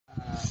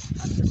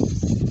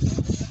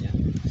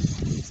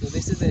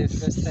the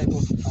first type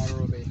of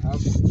arrow they have.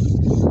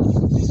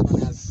 This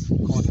one has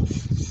corner.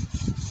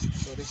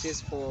 So this is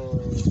for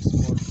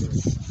small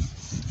birds.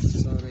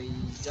 So they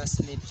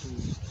just need to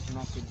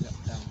knock it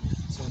down.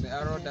 So the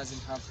arrow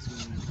doesn't have to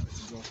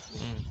go through.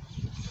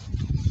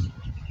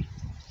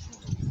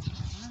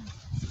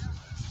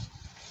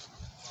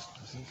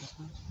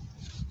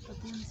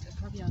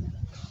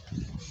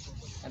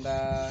 And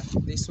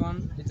this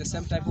one is the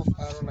same type of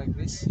arrow like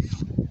this,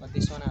 but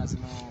this one has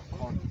no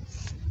corn.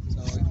 So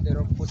if they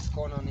don't put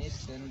corn on it,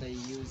 then they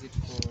use it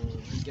for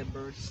bigger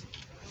birds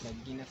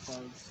like guinea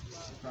fowls,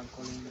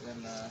 francolins,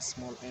 and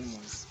small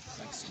animals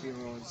like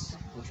squirrels,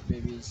 bush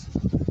babies.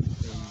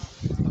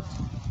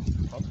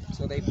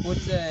 So they put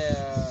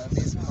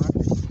this mark.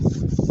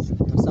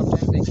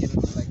 Sometimes they can,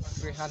 like,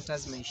 3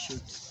 hunters may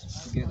shoot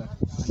together an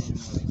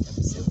animal like at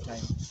the same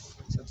time.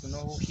 So to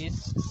know who hit,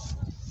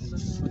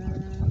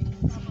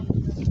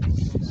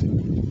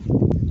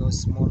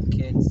 those small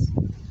kids.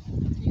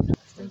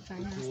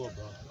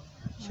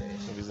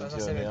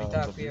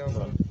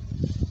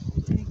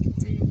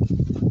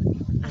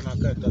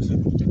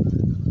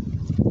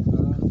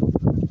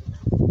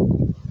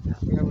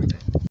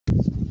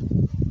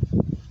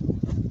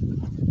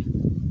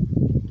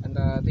 And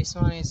this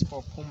one is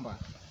for Pumba,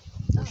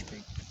 bush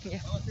pig. Ja.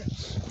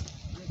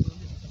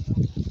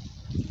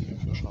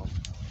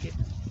 Geht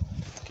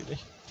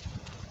nicht.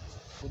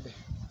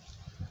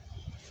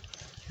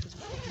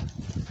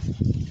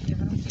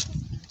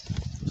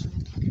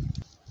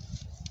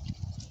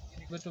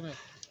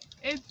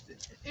 It's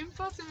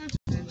impossible.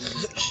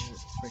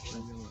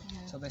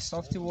 So the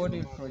soft wood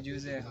will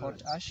produce a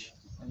hot ash,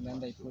 and then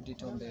they put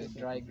it on the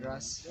dry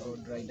grass or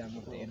dry dung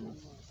of the animal.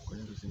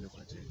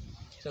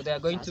 So they are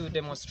going to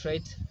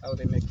demonstrate how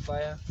they make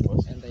fire,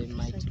 and they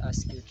might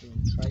ask you to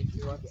try if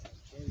you want.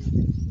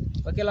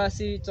 Okay,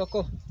 Lassi,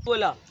 Toko.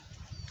 Bola.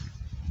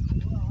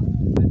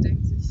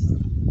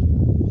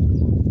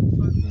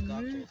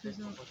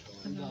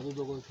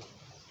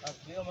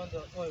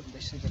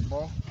 This is the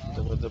ball.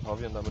 Dann wird der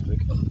Pavian damit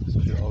weg. So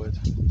viel Arbeit.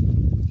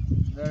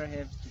 Very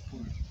heavy to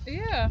pull.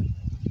 Yeah.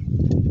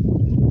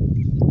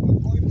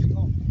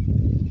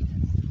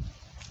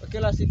 Okay,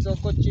 Lassi,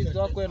 Toko, cheese,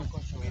 Toko.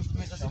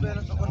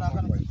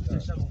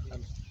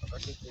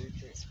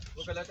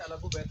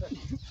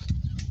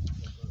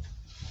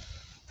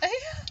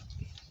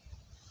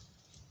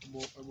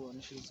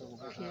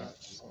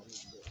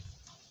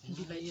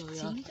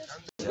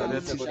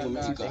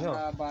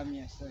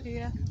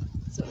 Ja.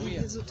 So,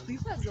 so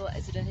drüber so,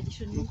 also da hätte ich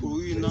schon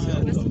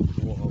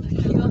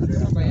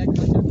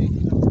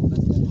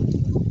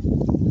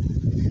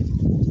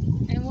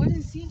And what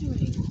is he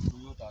doing?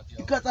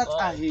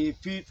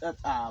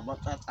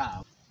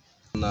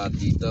 Na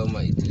tita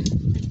maite.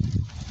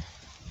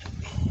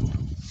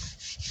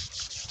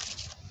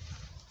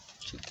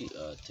 Chiki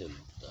atem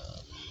ta.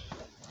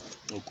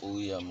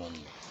 Ukuya man.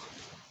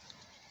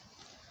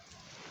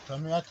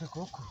 Tamiate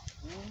koko.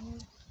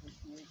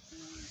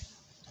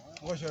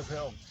 What's your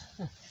pal?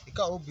 You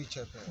can't be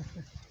cheap.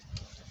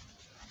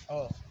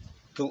 Oh,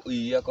 Tu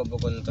iya ko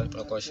bokon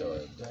ta ko sho.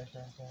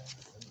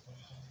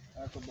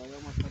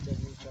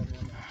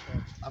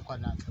 ako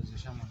na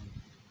position mo.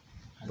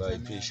 Ba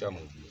pisha mo.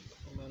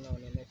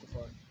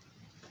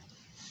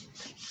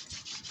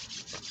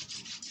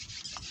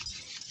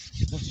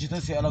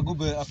 Kita si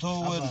alagube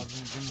ato wen.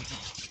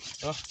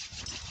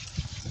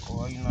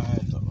 Ko ina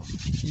heto.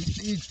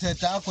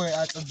 Iteta ko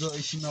atazo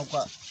ishino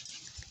kwa.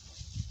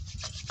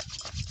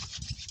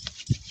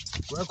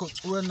 Kweko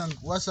wena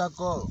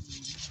wasako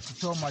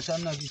kitoma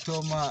chana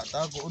kitoma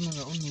tako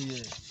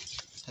unuye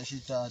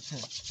tashita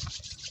ate.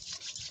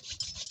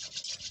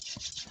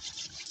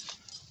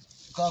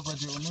 Kako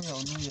je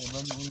unuye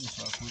bani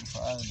unisa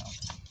kuifaana.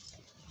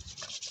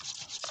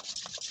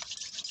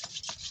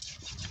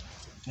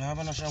 Ya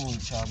hapa na shabu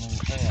chamu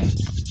kaya.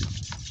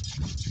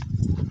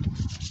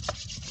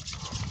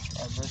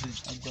 Abasi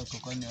agwa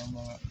kokani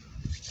ama.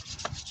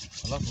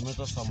 Alafu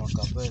meta sama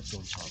kabeto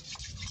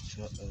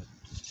mchapa.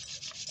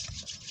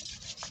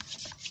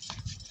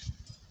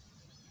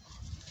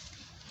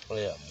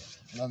 Oya.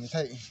 Na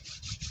mitai.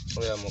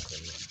 Oya mo kan.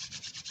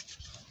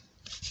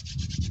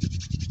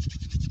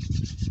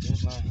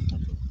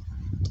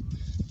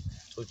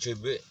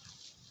 Ochebe.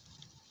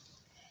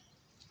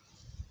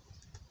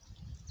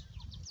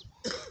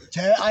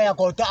 Che aya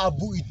kota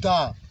abu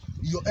ita.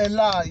 Yo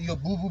ela yo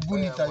bubu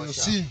bunita yo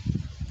si.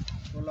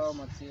 Hola,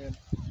 Mathieu.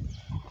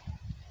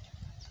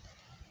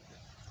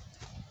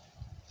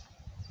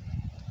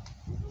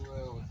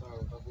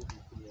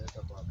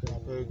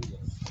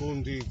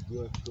 Kundi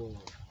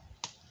gato.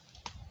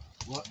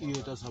 Wa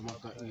ieta sama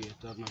ka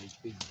ieta na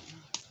ipig.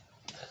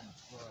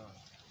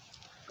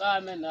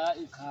 Kame na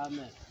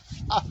ikame.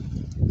 Ah.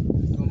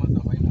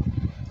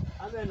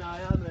 Ame na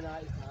ikame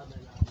na.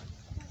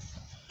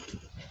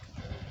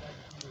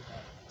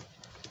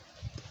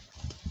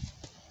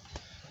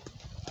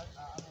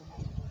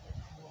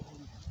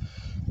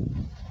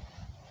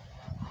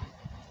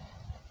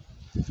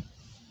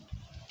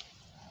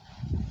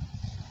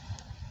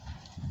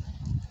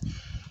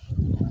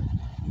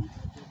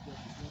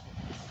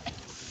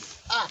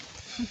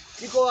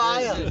 iko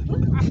haya.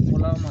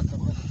 Wala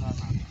matoko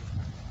sana.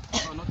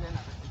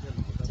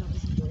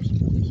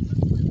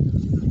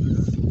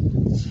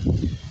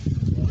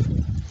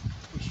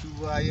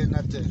 Ushuwaye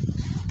nate.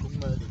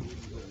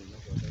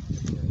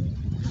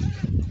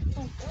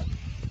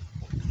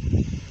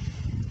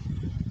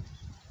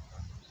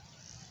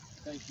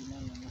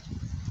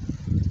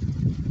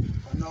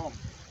 No.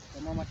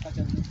 Kama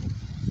matacha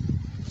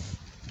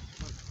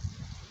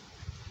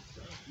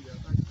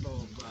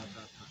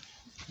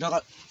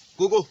Dakat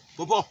kuku,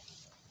 popo.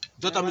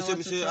 Jata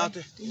mise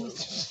ate.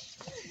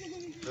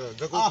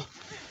 Dakat.